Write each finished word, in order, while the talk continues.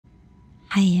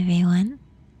Hi everyone,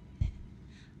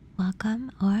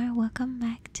 welcome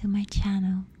back to my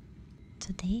channel.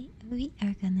 Today we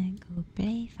are gonna go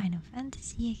play Final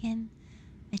Fantasy again.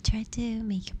 I tried to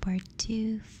make a part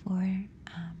 2 for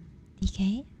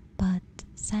DK, but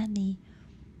sadly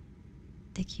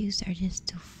the queues are just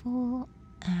too full.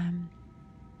 I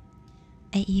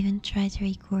even tried to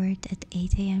record at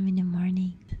 8 a.m. in the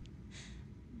morning,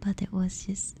 but it was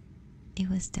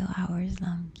still hours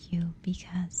long queue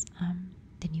because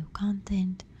the new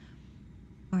content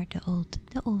or the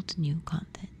old new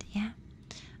content, yeah.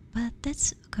 But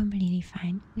that's completely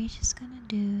fine. We're just gonna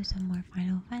do some more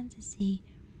Final Fantasy,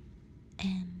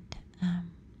 and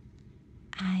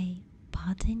I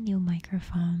bought a new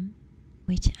microphone,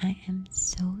 which I am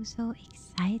so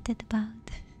excited about.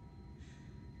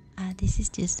 This is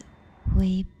just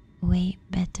way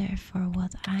better for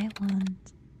what I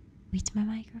want with my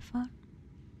microphone.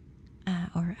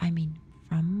 Or I mean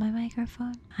from my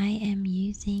microphone. I am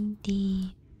using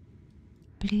the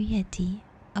Blue Yeti,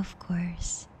 of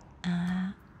course.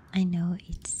 I know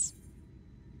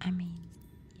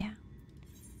yeah,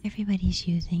 everybody's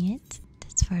using it.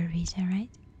 That's for a reason, right?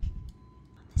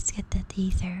 Let's get that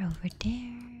ether over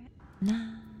there.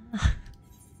 Nah.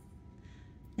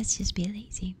 Let's just be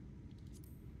lazy.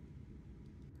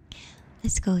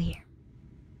 Let's go here.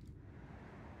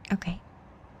 Okay.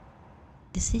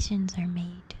 Decisions are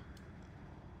made.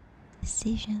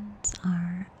 Decisions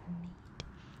are made.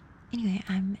 Anyway,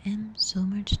 I am so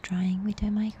much trying with the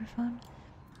microphone.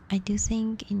 I do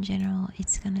think in general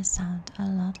it's gonna sound a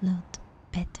lot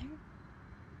better.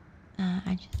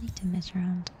 I just need to mess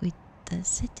around with the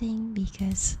setting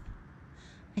because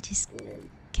I just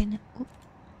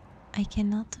I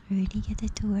cannot really get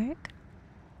it to work.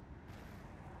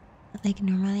 Like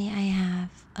normally I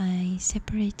have a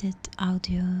separated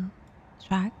audio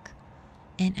track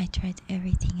and I tried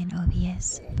everything in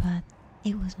OBS, but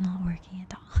it was not working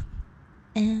at all.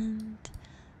 And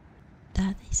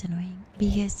that is annoying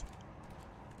because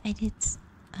I did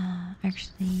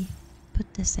actually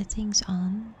put the settings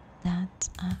on that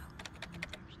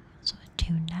also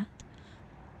tune that.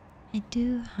 I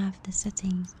do have the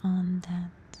settings on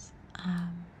that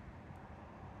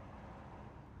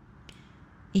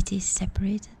it is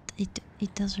separated.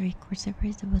 It does record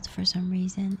separated, but for some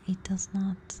reason it does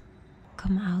not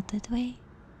come out that way.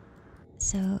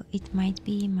 So it might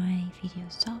be my video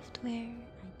software.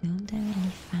 I don't have any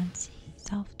fancy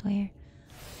software,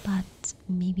 but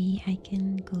maybe I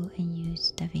can go and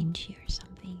use DaVinci or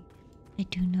something. I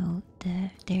do know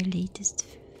their latest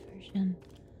version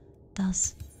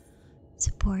does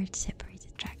support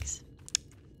separated tracks.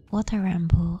 What a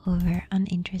ramble over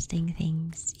uninteresting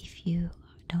things if you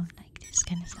don't like this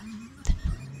kind of stuff.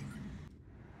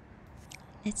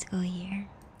 Let's go here.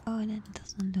 Oh, that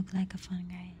doesn't look like a fun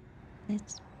guy.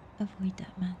 Let's avoid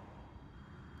that man.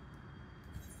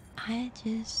 I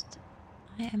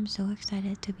am so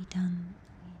excited to be done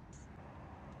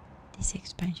with this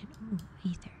expansion. Ooh,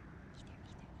 ether.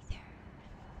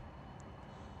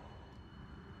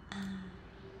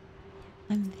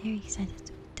 I'm very excited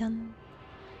to be done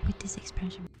with this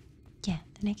expansion. Yeah,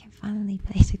 then I can finally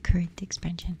play the current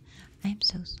expansion. I'm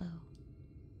so slow.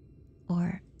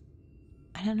 Or,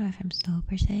 I don't know if I'm slow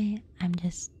per se, I'm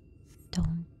just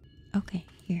don't. Okay,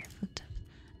 here, foot.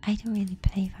 I don't really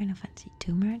play Final Fantasy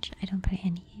too much. I don't play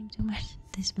any game too much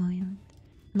at this moment.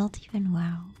 Not even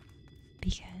WoW.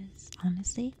 Because,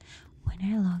 honestly, when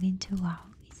I log into WoW,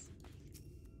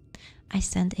 I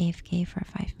stand AFK for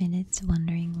 5 minutes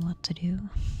wondering what to do.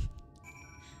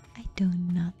 I do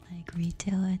not like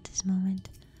retail at this moment.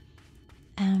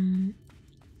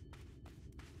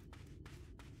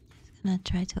 Just gonna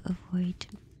try to avoid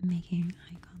making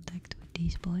eye contact with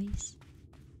these boys.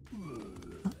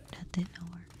 Oh, that did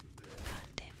not work. God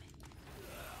damn it.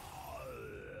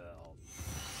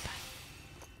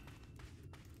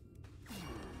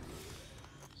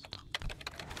 Stop.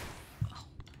 Oh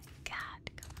my god,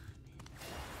 come on,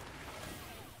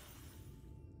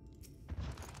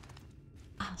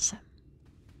 man. Awesome.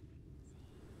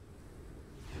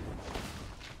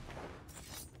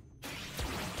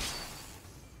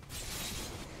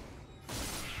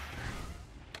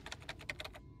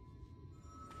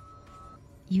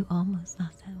 You almost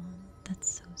lost that one. That's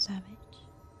so savage.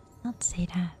 Let's not say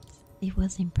that. It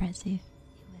was impressive.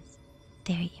 It was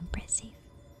very impressive.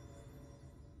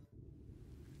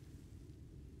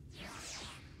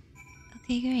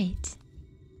 Okay, great.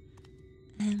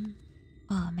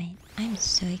 Oh man, I'm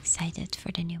so excited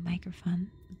for the new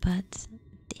microphone, but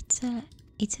it's a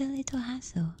little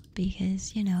hassle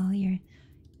because you know you're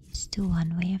used to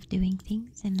one way of doing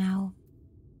things and now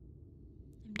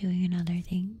I'm doing another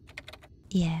thing.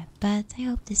 Yeah, but I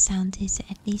hope the sound is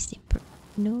at least improved.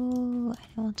 No, I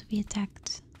don't want to be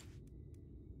attacked.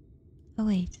 Oh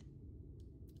wait.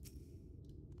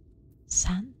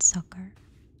 Sand soccer.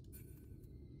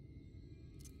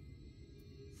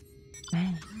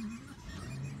 Man,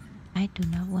 I do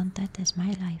not want that as my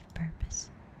life purpose.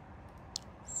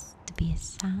 It's to be a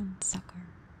sand soccer.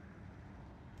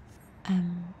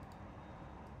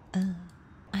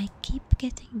 I keep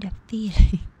getting the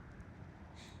feeling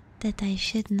that I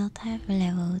should not have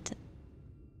leveled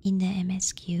in the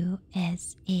MSQ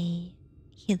as a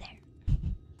healer.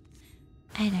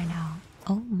 I don't know.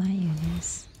 Oh my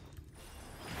goodness.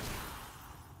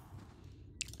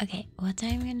 Okay, what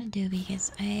I'm gonna do,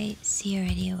 because I see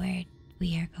already where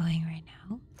we are going right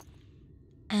now.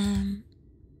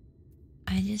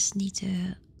 I just need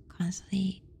to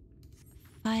constantly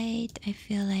fight, I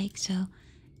feel like. So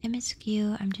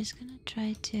MSQ, I'm just gonna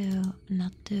try to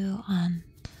not do on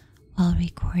while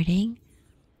recording.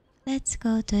 Let's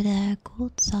go to the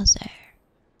gold saucer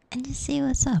and just see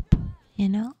what's up, you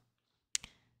know?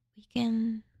 We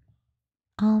can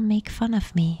all make fun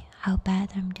of me, how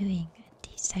bad I'm doing at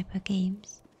these type of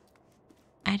games.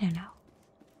 I don't know.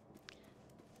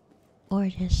 Or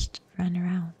just run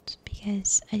around,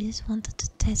 because I just wanted to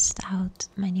test out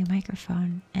my new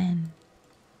microphone and,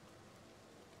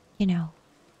 you know,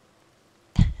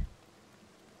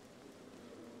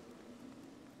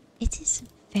 it is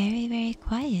very, very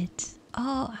quiet.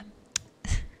 Oh,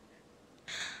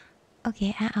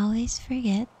 okay, I always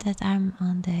forget that I'm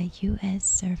on the US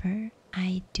server.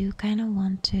 I do kind of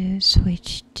want to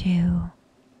switch to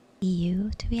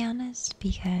EU, to be honest,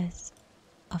 because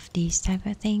of these type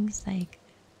of things. Like,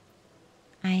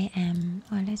 I am.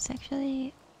 Well, let's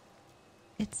actually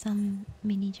get some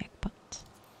mini jackpot.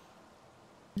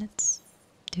 Let's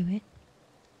do it.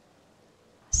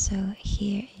 So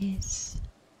here is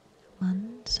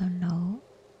one, so no.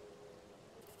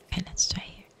 Okay, let's try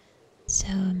here. So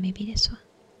maybe this one.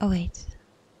 Oh wait.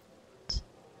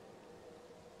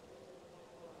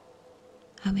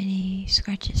 How many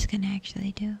scratches can I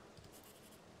actually do?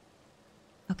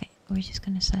 Okay, we're just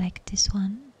gonna select this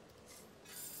one.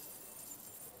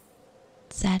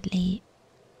 Sadly,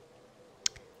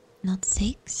 not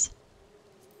 6.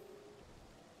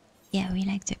 Yeah, we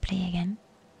like to play again.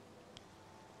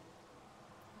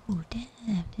 Oh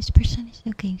damn, this person is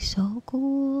looking so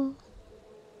cool.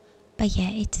 But yeah,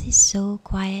 it is so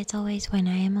quiet always when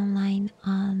I am online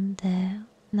on the...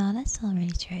 No, that's not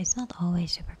really true. It's not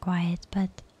always super quiet, but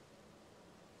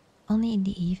only in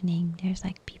the evening there's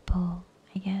like people,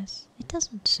 I guess. It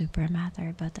doesn't super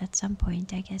matter, but at some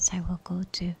point I guess I will go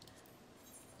to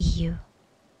EU.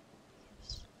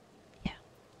 Yeah.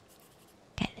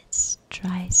 Okay, let's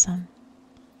try some.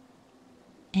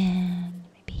 And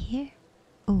maybe here.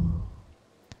 Ooh.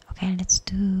 Okay, let's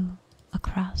do a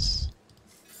cross.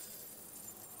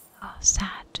 Oh,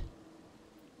 sad.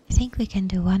 I think we can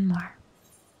do one more.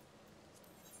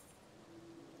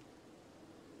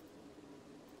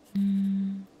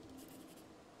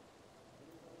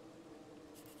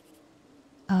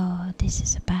 Oh, this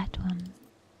is a bad one.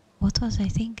 What was I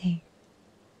thinking?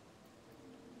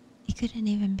 It couldn't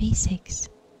even be 6.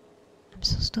 I'm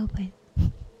so stupid.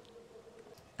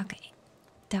 Okay,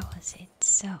 that was it.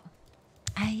 So,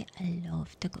 I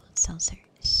love the gold saucer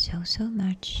so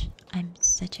much. I'm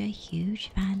such a huge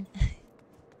fan.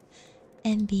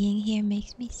 And being here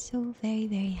makes me so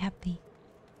very happy.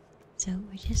 So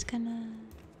we're just gonna...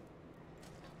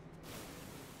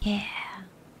 Yeah.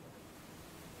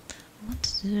 I wanted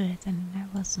to do it and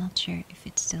I was not sure if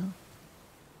it still...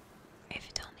 if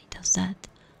it only does that.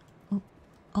 Oh,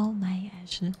 oh my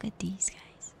gosh, look at these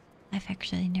guys. I've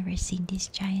actually never seen these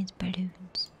giant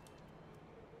balloons.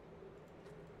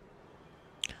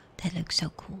 That looks so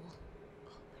cool.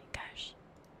 Oh my gosh.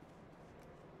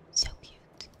 So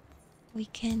cute. We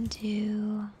can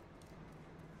do...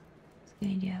 What's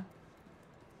going to do?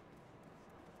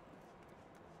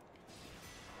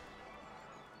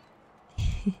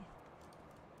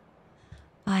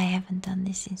 Oh, I haven't done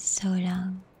this in so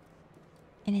long.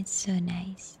 And it's so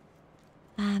nice.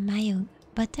 My own...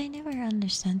 But I never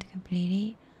understand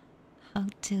completely how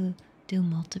to do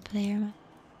multiplayer.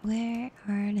 Where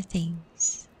are the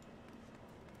things?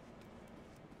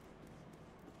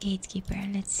 Gatekeeper,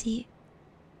 let's see.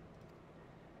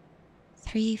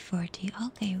 340.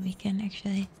 Okay, we can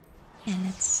actually... Yeah,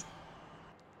 let's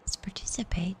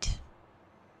participate.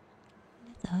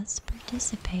 Let us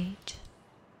participate.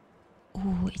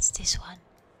 Oh, it's this one.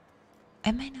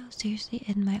 Am I now seriously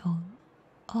in my own?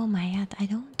 Oh my god, I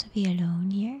don't want to be alone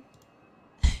here.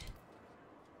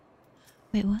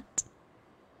 Wait, what?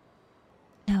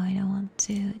 No, I don't want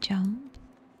to jump.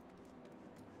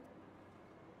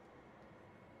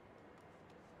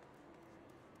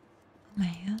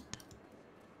 my god.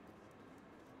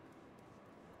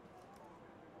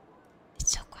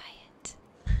 It's so quiet.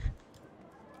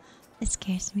 It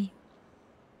scares me.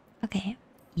 Okay,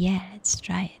 yeah, let's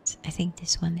try it. I think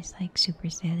this one is like super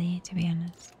silly, to be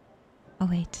honest. Oh,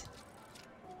 wait.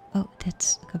 Oh,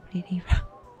 that's completely wrong.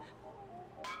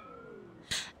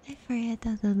 I forget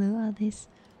how to do all this.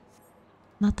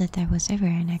 Not that I was ever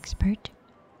an expert.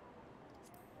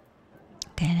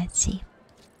 Okay, let's see.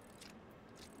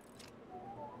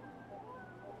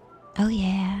 Oh,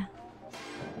 yeah.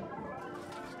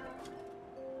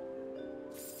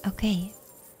 Okay.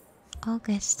 All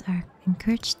guests are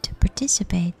encouraged to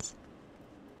participate.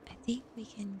 I think we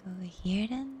can go here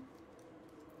then.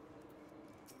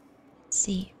 Let's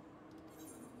see.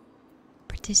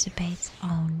 Participate.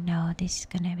 Oh no, this is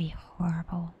gonna be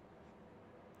horrible.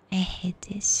 I hate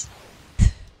this.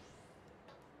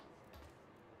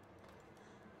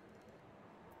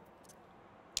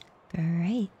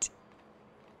 Great.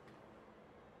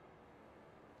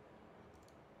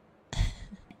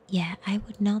 Yeah, I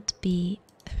would not be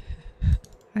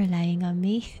relying on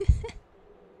me.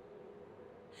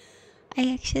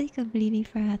 I actually completely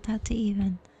forgot how to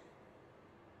even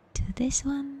do this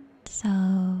one. So,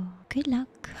 good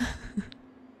luck.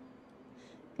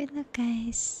 Good luck,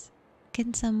 guys.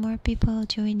 Can some more people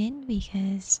join in?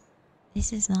 Because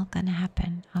this is not gonna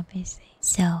happen, obviously.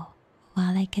 So,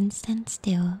 while I can stand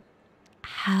still,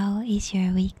 how is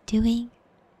your week doing?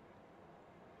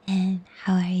 And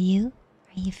how are you?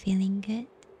 Are you feeling good?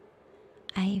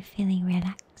 Are you feeling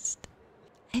relaxed?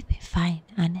 I've been fine,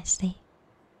 honestly.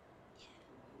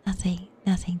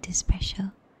 Nothing too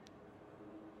special.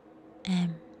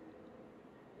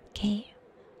 Okay.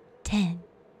 10,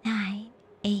 9,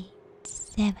 8,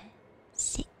 7,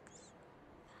 6,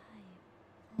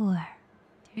 5, 4,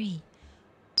 3,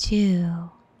 2.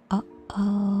 Oh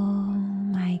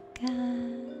my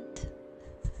god.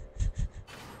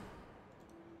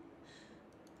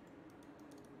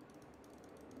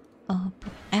 Oh,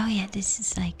 oh yeah, this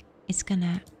is like, it's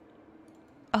gonna.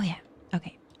 Oh yeah,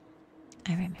 okay.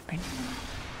 I remember now.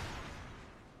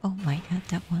 Oh my god,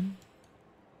 that one.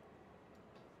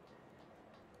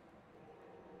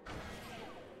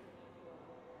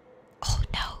 Oh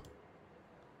no.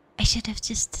 I should have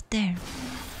just stood there.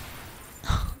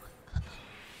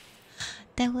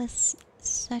 That was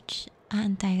such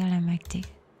anticlimactic.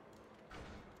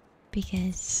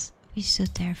 Because we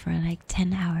stood there for like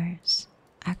 10 hours.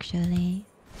 Actually.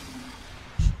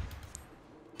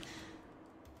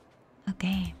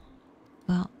 Okay.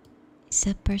 Well, is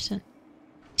that person.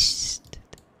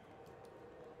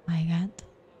 My god.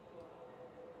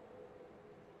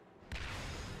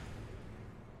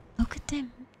 Look at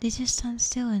them. They just stand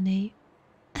still and they.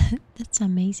 That's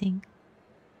amazing.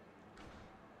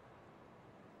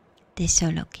 They're so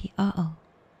lucky. Uh oh.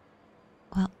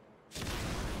 Well,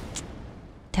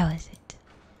 that was it.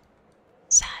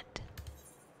 Sad.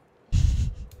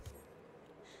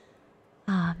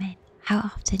 Ah, man. How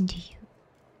often do you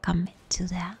come into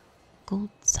the gold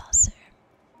saucer?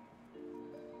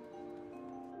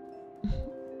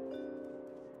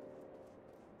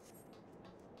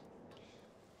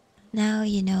 Now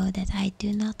you know that I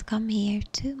do not come here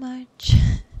too much.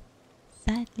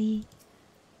 Sadly.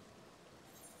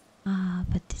 Ah,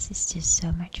 but this is just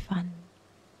so much fun.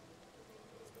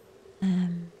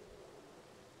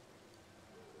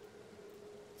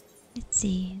 Let's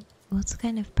see. What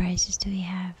kind of prizes do we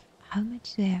have? How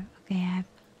much do we have? Okay, I have.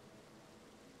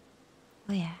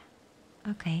 Oh, yeah.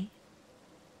 Okay.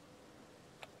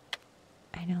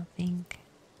 I don't think.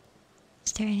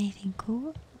 Is there anything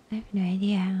cool? I have no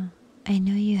idea. I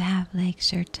know you have like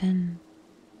certain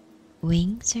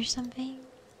wings or something.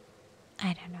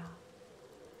 I don't know.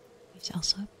 There's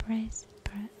also a prize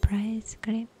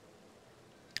clip.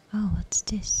 Oh, what's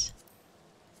this?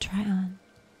 Try on.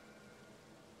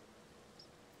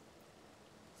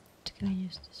 Can I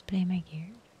just display my gear?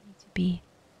 I need to be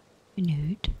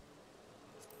nude.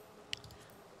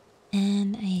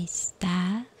 And a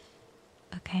staff.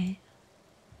 Okay.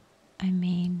 I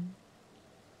mean,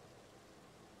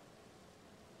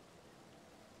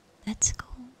 that's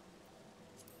cool.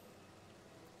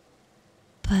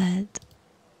 But,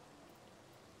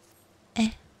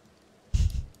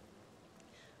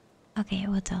 okay,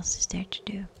 what else is there to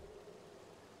do?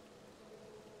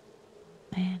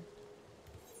 Man.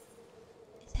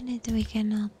 Isn't it we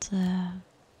cannot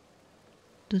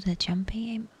do the jumping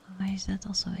game? Or is that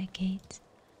also a gate?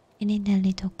 You need a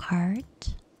little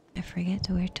cart. I forget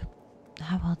where to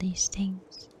have all these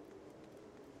things.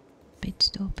 Bit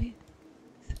stupid.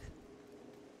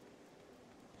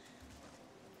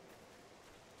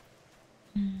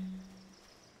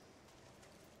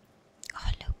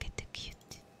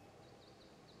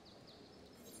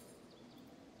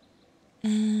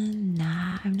 And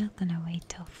nah, I'm not gonna wait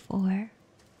till 4.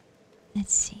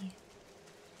 Let's see.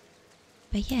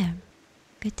 But yeah,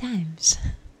 good times.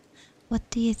 What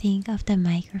do you think of the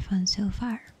microphone so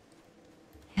far?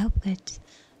 I hope good.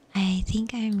 I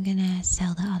think I'm gonna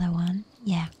sell the other one.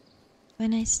 Yeah.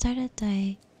 When I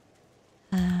started,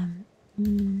 um,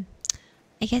 mm,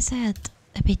 I guess I had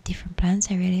a bit different plans.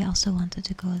 I really also wanted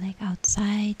to go like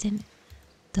outside and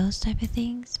those type of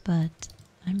things, but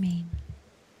I mean,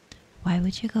 why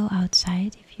would you go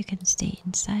outside if you can stay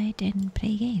inside and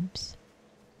play games?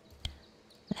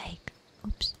 Like,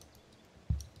 oops.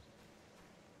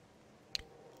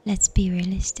 Let's be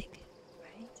realistic,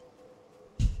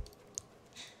 right?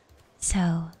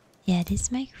 So, yeah,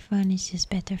 this microphone is just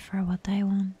better for what I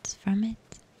want from it.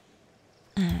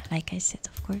 Like I said,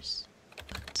 of course.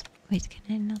 But wait, can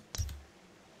I not?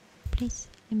 Please,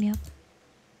 let me up.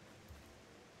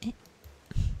 Eh.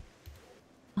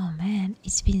 Oh man,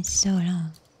 it's been so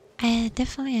long. I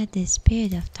definitely had this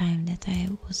period of time that I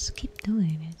was keep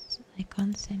doing it, like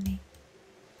constantly.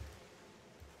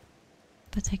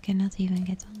 But I cannot even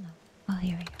get on now. Oh,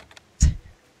 here we go.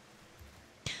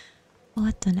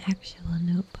 What an actual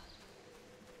noob.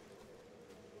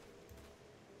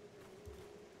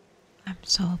 I'm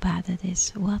so bad at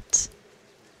this. What?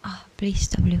 Oh, please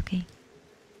stop looking.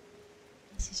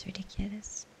 This is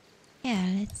ridiculous. Yeah,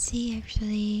 let's see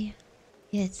actually.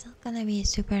 Yeah, it's not gonna be a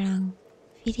super long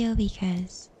video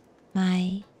because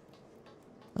my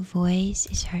voice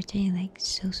is hurting like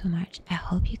so much. I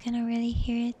hope you can really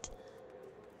hear it.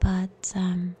 But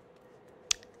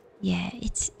yeah,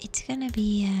 it's gonna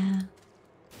be a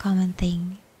common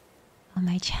thing on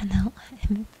my channel,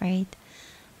 I'm afraid.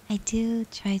 I do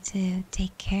try to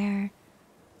take care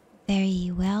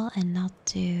very well and not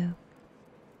to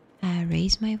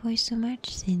raise my voice too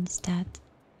much, since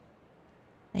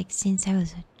I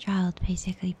was a child,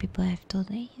 basically people have told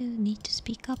me, you need to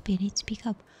speak up, you need to speak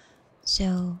up.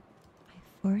 So I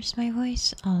force my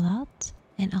voice a lot,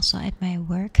 and also at my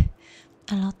work,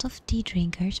 a lot of tea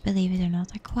drinkers, believe it or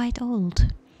not, are quite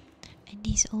old. And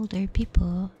these older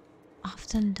people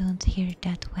often don't hear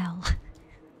that well.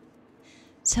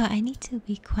 So I need to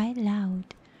be quite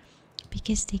loud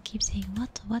because they keep saying,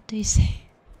 what do you say?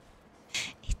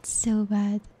 It's so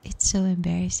bad. It's so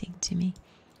embarrassing to me.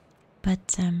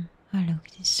 But oh look,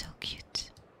 this is so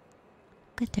cute.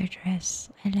 Look at their dress.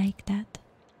 I like that.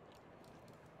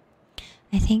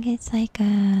 I think it's like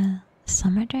a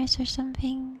summer dress or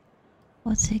something.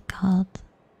 What's it called?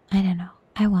 I don't know.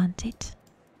 I want it.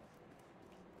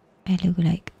 I look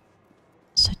like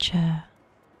such a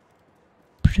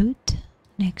brute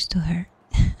next to her.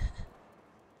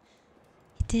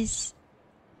 It is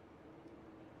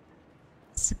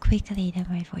so quickly that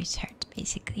my voice hurt,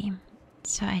 basically.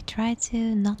 So I try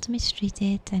to not mistreat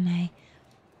it, and I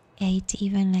ate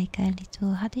even like a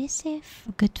little, how do you say,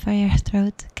 good for your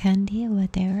throat candy or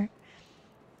whatever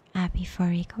before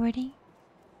recording.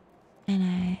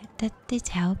 And that did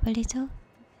help a little.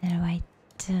 White,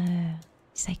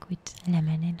 it's like with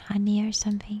lemon and honey or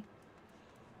something,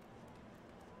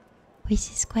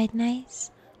 which is quite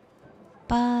nice,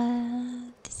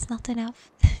 but it's not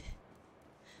enough.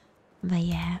 But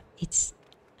yeah,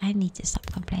 I need to stop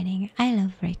complaining. I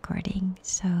love recording,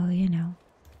 so you know.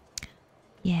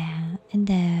 Yeah, and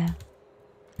the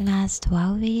last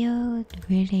WoW video, it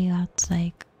really got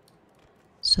like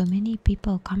so many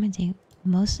people commenting,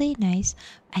 mostly nice.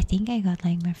 I think I got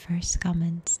like my first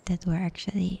comments that were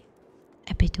actually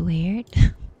a bit weird,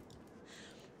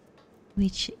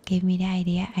 which gave me the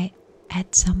idea I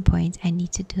at some point I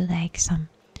need to do like some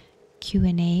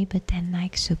Q&A, but then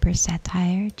like super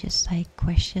satire, just like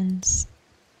questions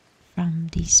from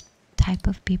these type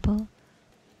of people.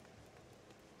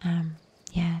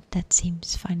 Yeah, that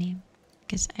seems funny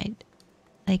because I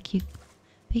like you.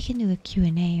 We can do a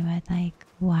Q&A, but like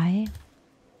why?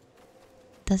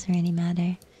 Doesn't really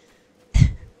matter.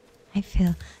 I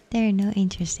feel there are no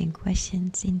interesting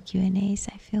questions in Q&As.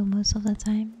 I feel most of the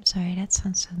time. Sorry, that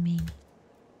sounds so mean.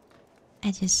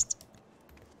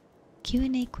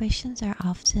 Q&A questions are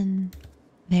often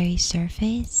very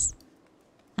surface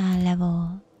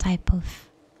level type of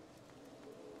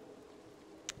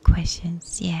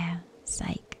questions. Yeah, it's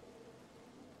like,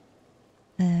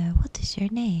 what is your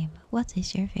name? What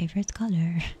is your favorite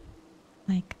color?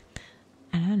 Like,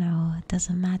 I don't know, it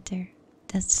doesn't matter.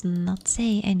 Does not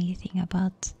say anything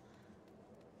about,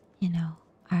 you know,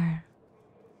 our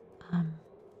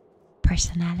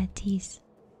personalities.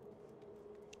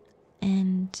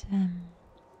 And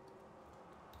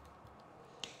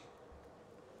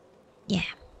yeah,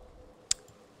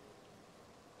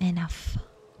 enough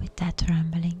with that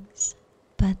ramblings.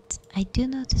 But I I do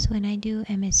notice when I do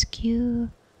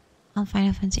MSQ on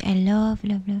Final Fantasy, I love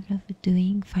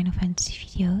doing Final Fantasy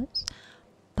videos.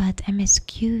 But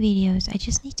MSQ videos, I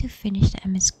just need to finish the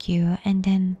MSQ and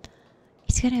then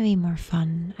it's gonna be more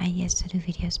fun, I guess, to do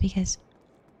videos because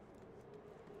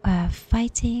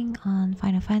fighting on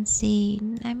Final Fantasy,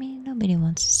 I mean, nobody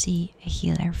wants to see a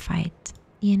healer fight,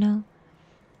 you know?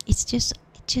 It's just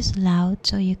loud,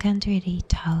 so you can't really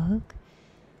talk.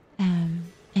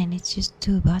 And it's just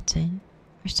two buttons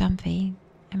or something.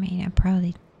 I mean, I'm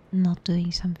probably not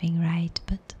doing something right,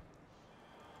 but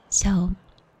so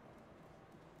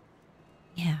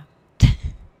yeah.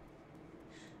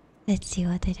 Let's see,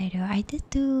 what did I do? I did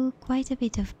do quite a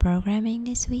bit of programming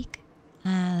this week,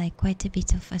 like quite a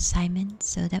bit of assignments,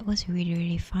 so that was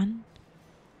really fun.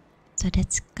 So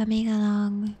that's coming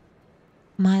along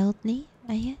mildly,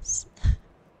 I guess.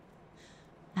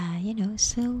 You know,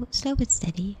 slow but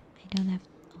steady. I don't have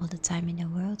all the time in the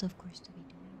world, of course, to be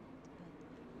doing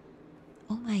that.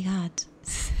 But oh my god,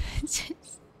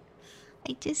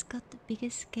 I just got the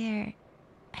biggest scare.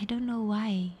 I don't know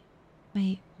why.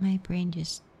 My brain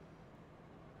just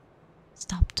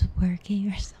stopped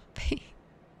working or something.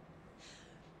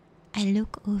 I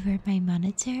look over my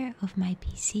monitor of my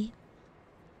PC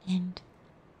and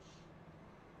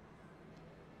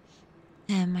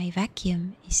my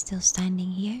vacuum is still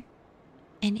standing here,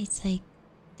 and it's like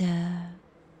the,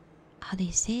 how do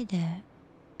you say, the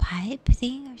pipe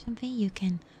thing or something you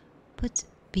can put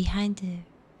behind the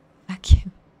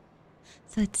vacuum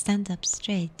so it stands up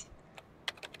straight,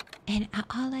 and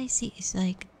all I see is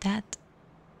like that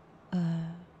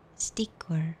stick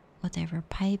or whatever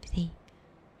pipe thing.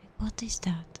 Like, what is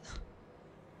that?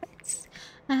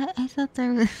 I thought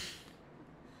there was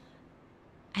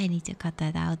I need to cut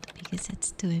that out because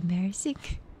it's too embarrassing.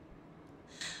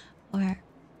 Or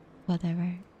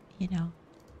whatever, you know.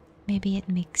 Maybe it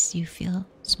makes you feel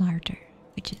smarter,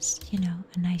 which is, you know,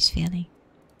 a nice feeling.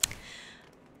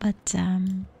 But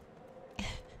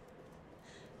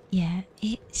yeah,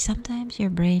 sometimes your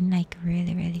brain like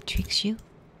really tricks you.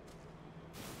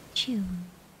 Chew.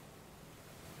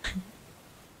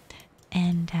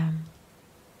 And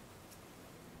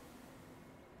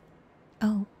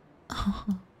oh,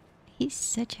 oh, he's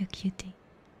such a cutie.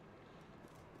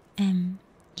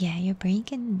 Yeah, your brain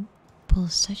can pull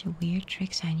such a weird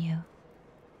tricks on you,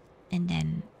 and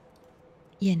then,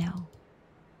 you know,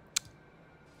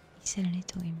 it's a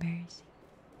little embarrassing.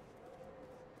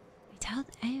 Without,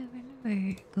 I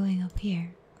remember going up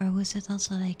here, or was it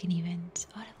also like an event?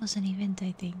 Oh, that was an event,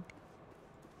 I think.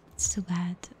 It's too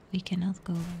bad we cannot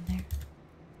go on there.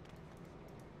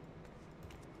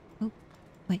 Oh,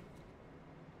 wait.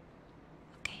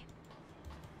 Okay.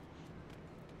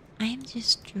 I am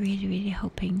just really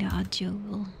hoping the audio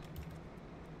will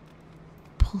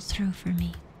pull through for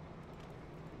me.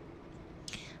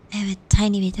 I have a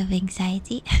tiny bit of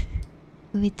anxiety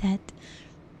with that,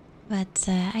 but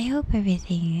I hope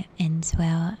everything ends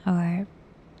well or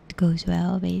goes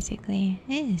well. Basically,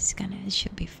 it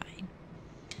should be fine.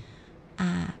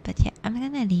 But yeah, I'm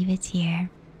gonna leave it here.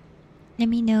 Let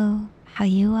me know how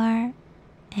you are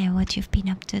and what you've been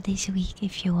up to this week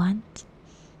if you want.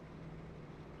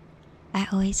 I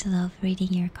always love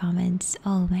reading your comments.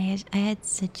 Oh my gosh, I had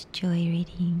such joy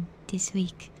reading this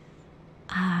week.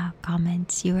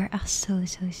 Comments. You were all so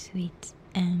sweet,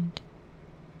 and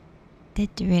that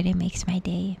really makes my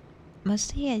day.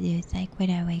 Mostly I do it like when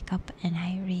I wake up and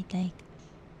I read, like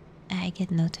I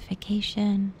get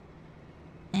notification,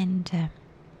 and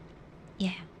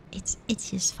yeah, it's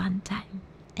just fun time,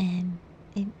 and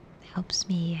it helps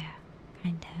me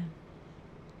kind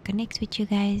of connect with you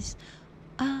guys.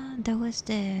 There was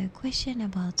the question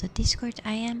about the Discord.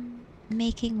 I am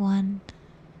making one.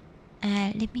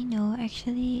 Let me know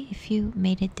actually if you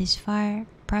made it this far.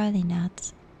 Probably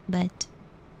not, but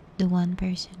the one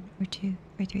person or two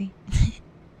or three,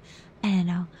 I don't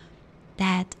know,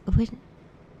 that would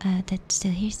that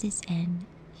still hears this, and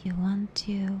you want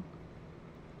to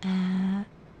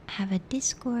have a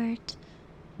Discord,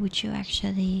 would you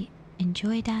actually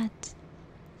enjoy that?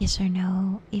 Yes or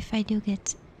no? If I do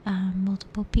get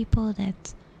multiple people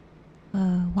that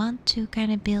want to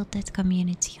kind of build that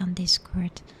community on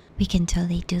Discord, we can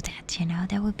totally do that, you know.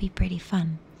 That would be pretty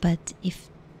fun. But if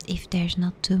there's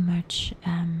not too much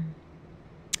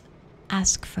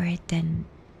ask for it, then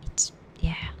it's,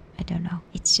 yeah, I don't know,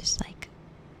 it's just like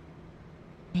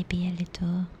maybe a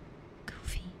little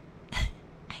goofy.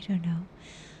 I don't know.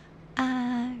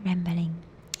 Rambling.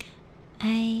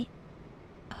 I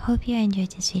hope you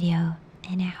enjoyed this video,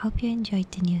 and I hope you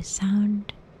enjoyed the new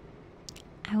sound.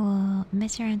 I will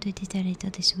mess around with it a little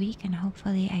this week, and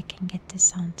hopefully I can get the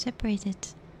sound separated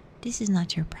This is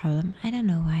not your problem. I don't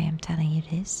know why I'm telling you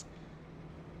this.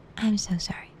 I'm so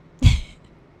sorry.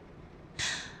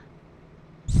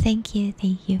 Thank you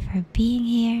for being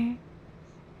here.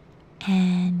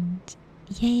 And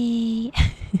yay!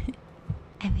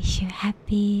 I wish you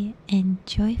happy and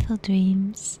joyful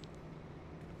dreams.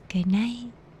 Good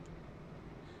night.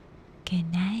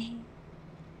 Good night.